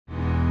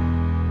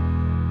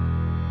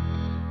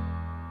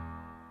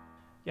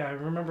Yeah, I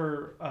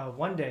remember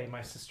one day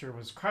my sister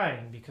was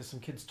crying because some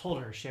kids told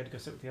her she had to go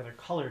sit with the other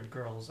colored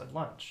girls at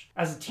lunch.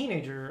 As a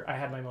teenager, I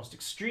had my most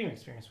extreme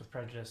experience with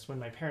prejudice when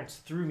my parents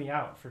threw me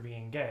out for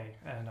being gay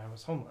and I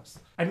was homeless.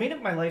 I made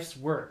it my life's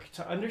work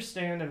to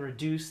understand and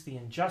reduce the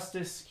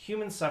injustice,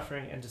 human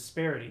suffering, and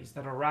disparities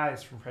that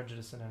arise from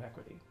prejudice and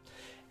inequity.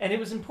 And it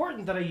was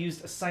important that I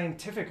used a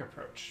scientific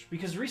approach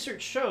because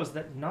research shows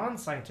that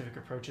non-scientific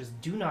approaches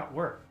do not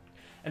work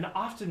and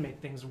often make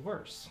things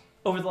worse.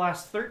 Over the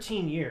last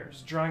 13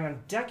 years, drawing on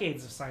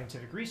decades of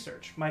scientific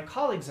research, my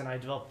colleagues and I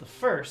developed the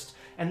first,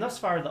 and thus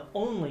far the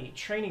only,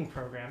 training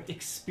program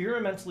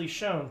experimentally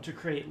shown to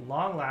create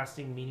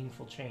long-lasting,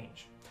 meaningful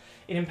change.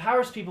 It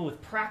empowers people with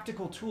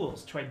practical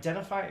tools to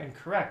identify and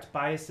correct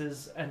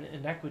biases and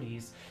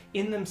inequities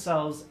in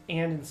themselves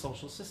and in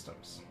social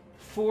systems.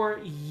 For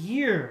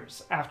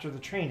years after the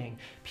training,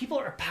 people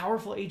are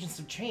powerful agents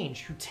of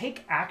change who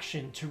take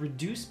action to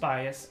reduce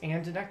bias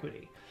and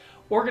inequity.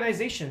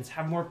 Organizations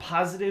have more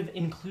positive,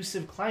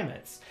 inclusive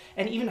climates,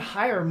 and even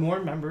hire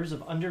more members of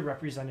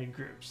underrepresented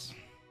groups.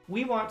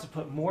 We want to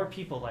put more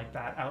people like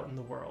that out in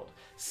the world,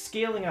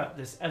 scaling up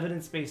this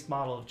evidence-based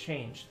model of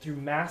change through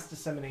mass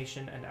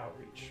dissemination and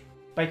outreach.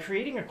 By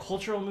creating a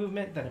cultural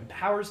movement that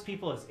empowers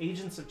people as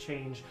agents of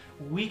change,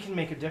 we can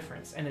make a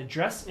difference and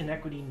address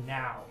inequity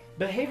now.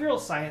 Behavioral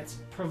science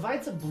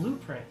provides a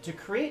blueprint to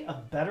create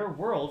a better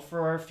world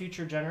for our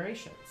future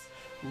generations.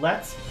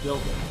 Let's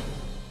build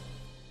it.